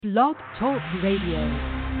Blog Talk Radio.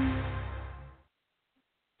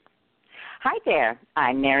 Hi there,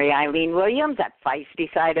 I'm Mary Eileen Williams at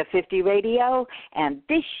Feisty Side of 50 Radio, and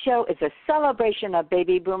this show is a celebration of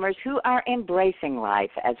baby boomers who are embracing life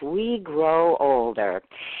as we grow older.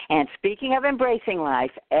 And speaking of embracing life,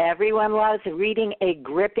 everyone loves reading a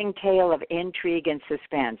gripping tale of intrigue and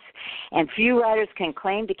suspense, and few writers can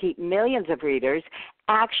claim to keep millions of readers,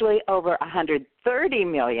 actually over 130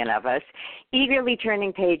 million of us, eagerly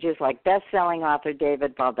turning pages like best-selling author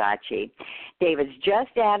David Baldacci. David's just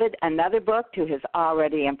added another book to his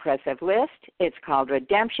already impressive list. It's called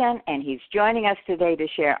Redemption, and he's joining us today to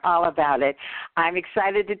share all about it. I'm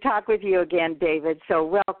excited to talk with you again, David,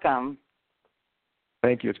 so welcome.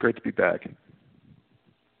 Thank you. It's great to be back.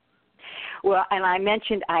 Well, and I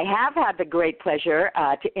mentioned I have had the great pleasure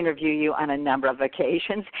to interview you on a number of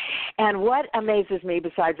occasions. And what amazes me,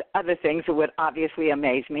 besides other things that would obviously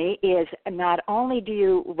amaze me, is not only do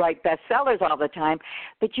you write bestsellers all the time,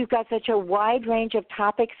 but you've got such a wide range of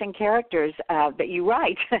topics and characters that you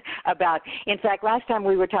write about. In fact, last time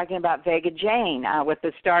we were talking about Vega Jane with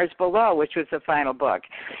The Stars Below, which was the final book.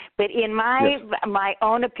 But in my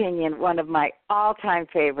own opinion, one of my all-time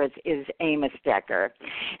favorites is Amos Decker.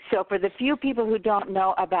 So for the few people who don't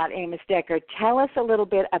know about Amos Decker, tell us a little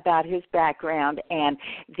bit about his background and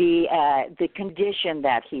the condition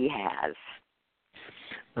that he has.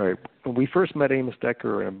 All right. When we first met Amos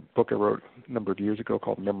Decker in a book I wrote a number of years ago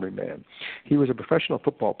called Memory Man, he was a professional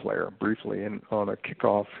football player briefly, and on a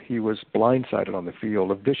kickoff he was blindsided on the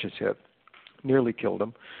field. A vicious hit nearly killed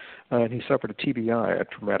him. And he suffered a TBI, a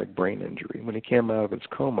traumatic brain injury. When he came out of his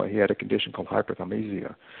coma, he had a condition called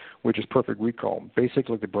hyperthymesia, which is perfect recall.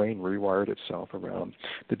 Basically, the brain rewired itself around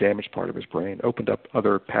the damaged part of his brain, opened up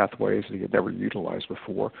other pathways that he had never utilized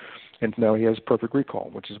before, and now he has perfect recall,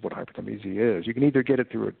 which is what hyperthymesia is. You can either get it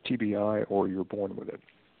through a TBI or you're born with it.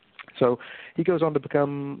 So he goes on to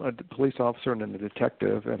become a police officer and then a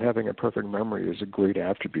detective, and having a perfect memory is a great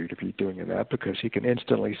attribute if you're doing that, because he can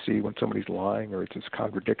instantly see when somebody's lying or it's his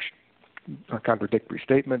contradictory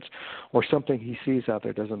statements, or something he sees out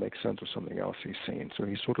there doesn't make sense with something else he's seen. So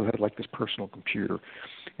he sort of had like this personal computer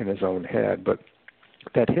in his own head. But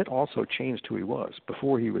that hit also changed who he was.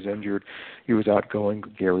 Before he was injured, he was outgoing,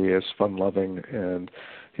 gregarious, fun-loving, and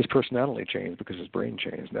his personality changed because his brain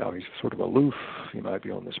changed. Now he's sort of aloof. He might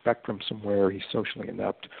be on the spectrum somewhere. He's socially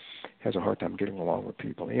inept, has a hard time getting along with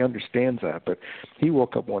people. He understands that, but he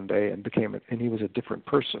woke up one day and he was a different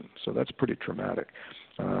person. So that's pretty traumatic,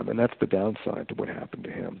 and that's the downside to what happened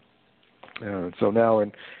to him. So now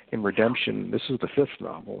in Redemption, this is the fifth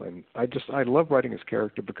novel, and I love writing his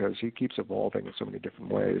character because he keeps evolving in so many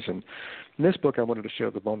different ways. And in this book, I wanted to show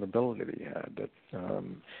the vulnerability that he had. That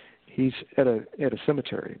he's at a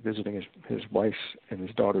cemetery visiting his wife's and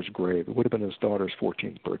his daughter's grave. It would have been his daughter's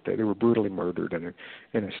 14th birthday. They were brutally murdered in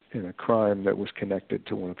a crime that was connected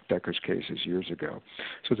to one of Decker's cases years ago.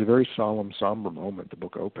 So it's a very solemn, somber moment. The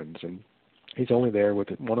book opens, and he's only there with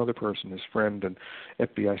one other person, his friend and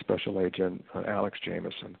FBI special agent, Alex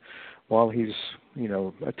Jameson. While he's,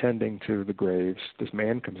 attending to the graves, this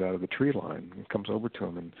man comes out of the tree line and comes over to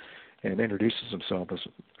him and introduces himself as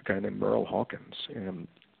a guy named Merle Hawkins. And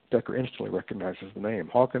Decker instantly recognizes the name.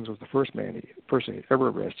 Hawkins was the first person he ever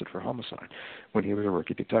arrested for homicide when he was a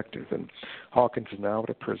rookie detective. And Hawkins is now at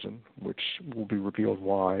a prison, which will be revealed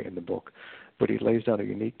why in the book. But he lays down a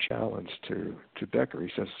unique challenge to Decker.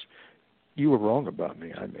 He says, "You were wrong about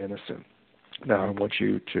me. I'm innocent. Now I want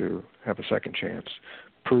you to have a second chance.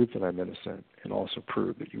 Prove that I'm innocent and also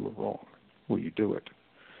prove that you were wrong. Will you do it?"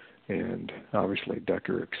 And obviously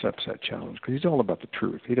Decker accepts that challenge because he's all about the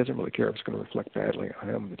truth. He doesn't really care if it's going to reflect badly on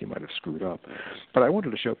him, that he might have screwed up. But I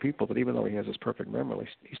wanted to show people that even though he has this perfect memory,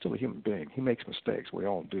 he's still a human being. He makes mistakes. We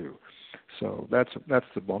all do. So that's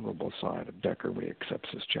the vulnerable side of Decker when he accepts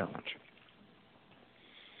his challenge.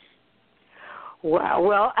 Wow.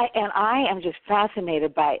 Well, I am just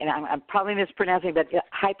fascinated by, and I'm probably mispronouncing, but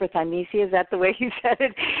hyperthymesia, is that the way you said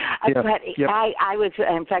it? Yeah, but yep. I was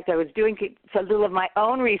doing a little of my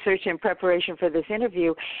own research in preparation for this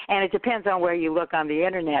interview, and it depends on where you look on the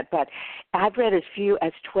Internet, but I've read as few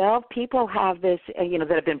as 12 people have this, that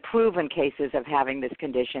have been proven cases of having this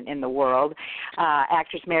condition in the world.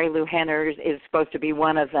 Actress Mary Lou Henner is supposed to be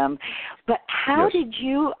one of them. But how did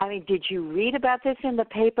you read about this in the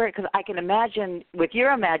paper? Because I can imagine with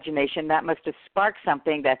your imagination that must have sparked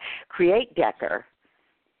something to create Decker.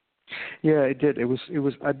 Yeah, it did. It was.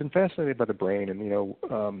 I've been fascinated by the brain,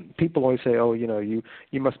 and people always say, "Oh, you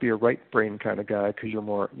must be a right brain kind of guy because you're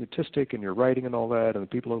more artistic and you're writing and all that." And the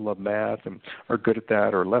people who love math and are good at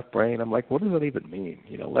that, or left brain. I'm like, what does that even mean?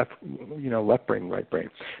 Left brain, right brain.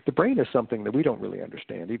 The brain is something that we don't really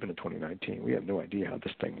understand. Even in 2019, we have no idea how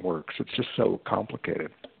this thing works. It's just so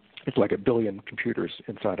complicated. It's like a billion computers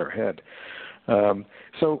inside our head.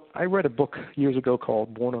 So I read a book years ago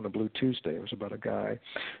called Born on a Blue Tuesday. It was about a guy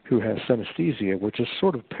who has synesthesia, which is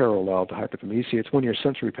sort of parallel to hyperthymesia. It's when your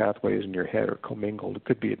sensory pathways in your head are commingled. It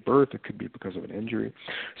could be at birth. It could be because of an injury.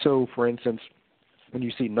 So, for instance, when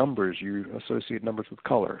you see numbers, you associate numbers with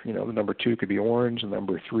color. The number 2 could be orange, the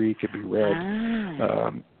number 3 could be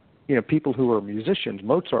red. People who are musicians,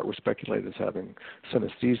 Mozart was speculated as having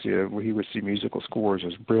synesthesia, where he would see musical scores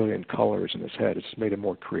as brilliant colors in his head. It's made him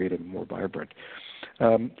more creative and more vibrant.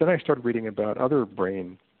 Then I started reading about other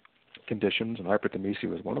brain conditions, and hyperthymesia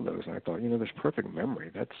was one of those. And I thought, there's perfect memory.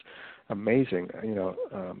 That's amazing.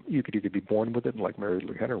 You could either be born with it, like Mary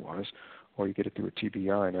Lou Henner was, or you get it through a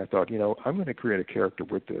TBI. And I thought, I'm going to create a character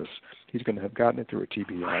with this. He's going to have gotten it through a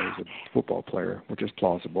TBI. He's a football player, which is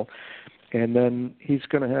plausible. And then he's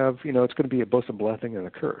going to have, it's going to be both a blessing and a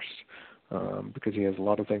curse because he has a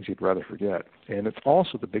lot of things he'd rather forget. And it's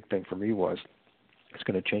also the big thing for me was it's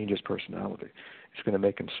going to change his personality. It's going to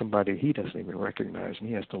make him somebody he doesn't even recognize, and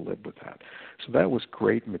he has to live with that. So that was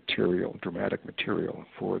great material, dramatic material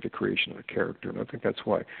for the creation of a character. And I think that's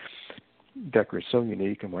why Decker is so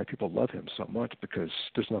unique and why people love him so much, because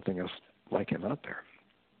there's nothing else like him out there.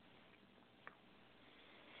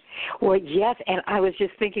 Well, yes, and I was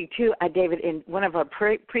just thinking, too, David, in one of our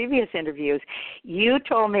previous interviews, you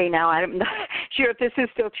told me, now I'm not sure if this is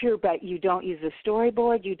still true, but you don't use a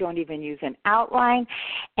storyboard, you don't even use an outline,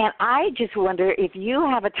 and I just wonder if you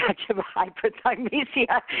have a touch of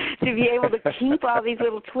hyperthymesia to be able to keep all these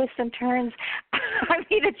little twists and turns. I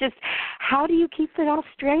mean, it's just, how do you keep it all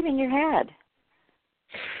straight in your head?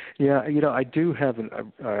 Yeah, I do have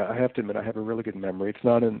I have to admit, I have a really good memory. It's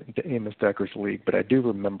not in Amos Decker's league, but I do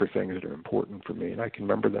remember things that are important for me, and I can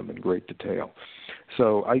remember them in great detail.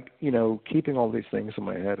 So keeping all these things in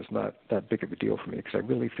my head is not that big of a deal for me because I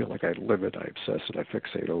really feel like I live it, I obsess it, I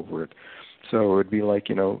fixate over it. So it would be like,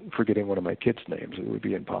 forgetting one of my kids' names. It would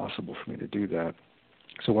be impossible for me to do that.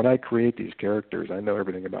 So when I create these characters, I know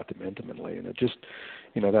everything about them intimately, and it just,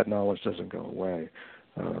 that knowledge doesn't go away.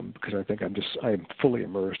 Because I think I'm fully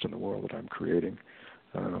immersed in the world that I'm creating,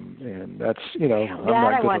 and that's I'm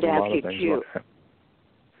not good at a lot of things.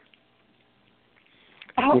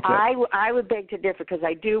 I would beg to differ because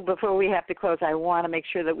I do. Before we have to close, I want to make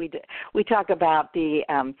sure that we talk about the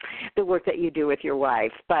work that you do with your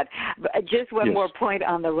wife. But just one more point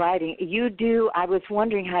on the writing. You do. I was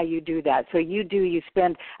wondering how you do that. So you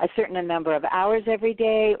spend a certain number of hours every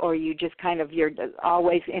day, or you just you're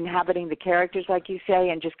always inhabiting the characters, like you say,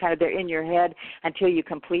 and just they're in your head until you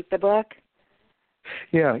complete the book.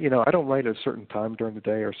 Yeah, I don't write at a certain time during the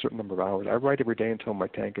day or a certain number of hours. I write every day until my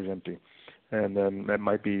tank is empty. And then that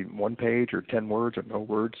might be 1 page or 10 words or no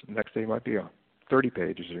words. The next day might be 30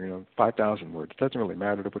 pages or 5,000 words. It doesn't really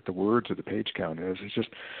matter what the words or the page count is. It's just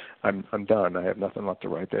I'm done. I have nothing left to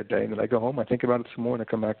write that day. And then I go home, I think about it some more, and I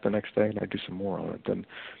come back the next day and I do some more on it. Then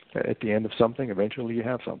at the end of something, eventually you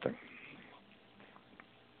have something.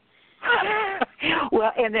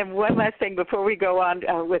 Well, and then one last thing before we go on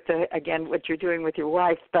with what you're doing with your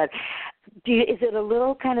wife. But is it a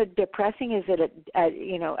little kind of depressing? Is it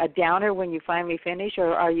a downer when you finally finish,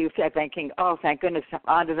 or are you thinking, oh, thank goodness,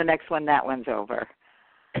 on to the next one, that one's over?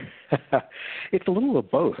 It's a little of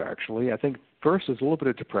both, actually. I think first there's a little bit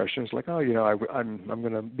of depression. It's like, I'm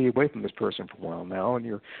going to be away from this person for a while now,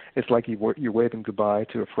 and it's like you're waving goodbye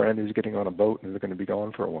to a friend who's getting on a boat and they're going to be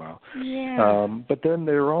gone for a while. Yeah. But then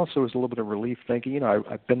there also is a little bit of relief, thinking,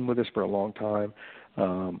 I've been with this for a long time.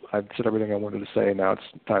 I've said everything I wanted to say. Now it's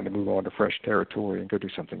time to move on to fresh territory and go do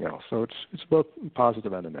something else. So it's both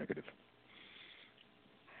positive and a negative.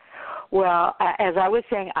 Well, as I was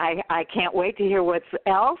saying, I can't wait to hear what's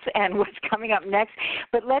else and what's coming up next.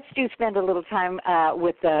 But let's spend a little time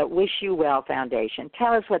with the Wish You Well Foundation.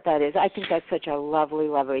 Tell us what that is. I think that's such a lovely,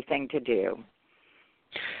 lovely thing to do.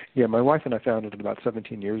 Yeah, my wife and I founded it about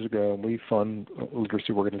 17 years ago, and we fund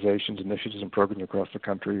literacy organizations, initiatives, and programs across the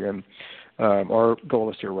country. And our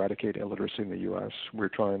goal is to eradicate illiteracy in the U.S. We're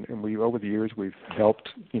trying, and over the years we've helped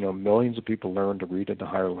millions of people learn to read at a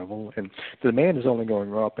higher level. And the demand is only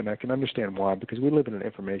going up, and I can understand why, because we live in an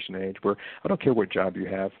information age where I don't care what job you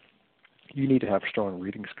have. you need to have strong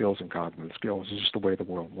reading skills and cognitive skills. It's just the way the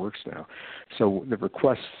world works now. So the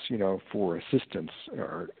requests, for assistance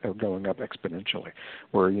are going up exponentially.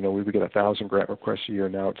 Where, we would get 1,000 grant requests a year.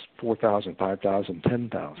 Now it's 4,000, 5,000,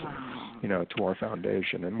 10,000, to our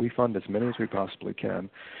foundation. And we fund as many as we possibly can.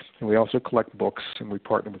 And we also collect books, and we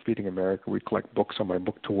partner with Feeding America. We collect books on my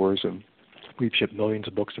book tours, and we've shipped millions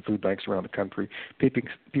of books to food banks around the country.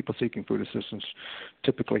 People seeking food assistance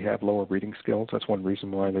typically have lower reading skills. That's one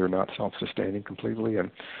reason why they're not self-sustaining completely,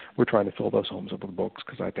 and we're trying to fill those homes up with books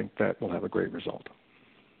because I think that will have a great result.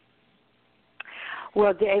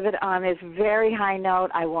 Well, David, on this very high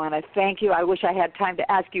note, I want to thank you. I wish I had time to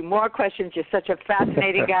ask you more questions. You're such a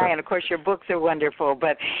fascinating guy, and, of course, your books are wonderful.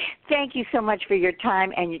 But thank you so much for your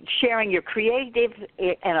time and sharing your creative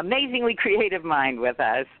and amazingly creative mind with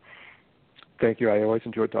us. Thank you. I always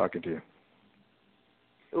enjoy talking to you.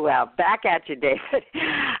 Well, back at you, David.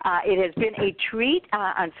 It has been a treat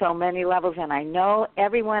on so many levels, and I know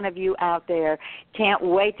every one of you out there can't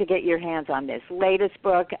wait to get your hands on this latest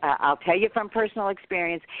book. I'll tell you from personal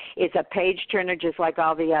experience, it's a page-turner just like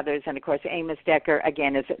all the others. And, of course, Amos Decker,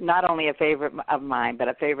 again, is not only a favorite of mine, but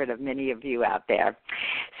a favorite of many of you out there.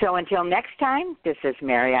 So until next time, this is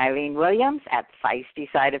Mary Eileen Williams at Feisty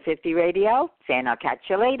Side of 50 Radio, saying I'll catch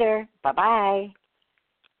you later. Bye-bye.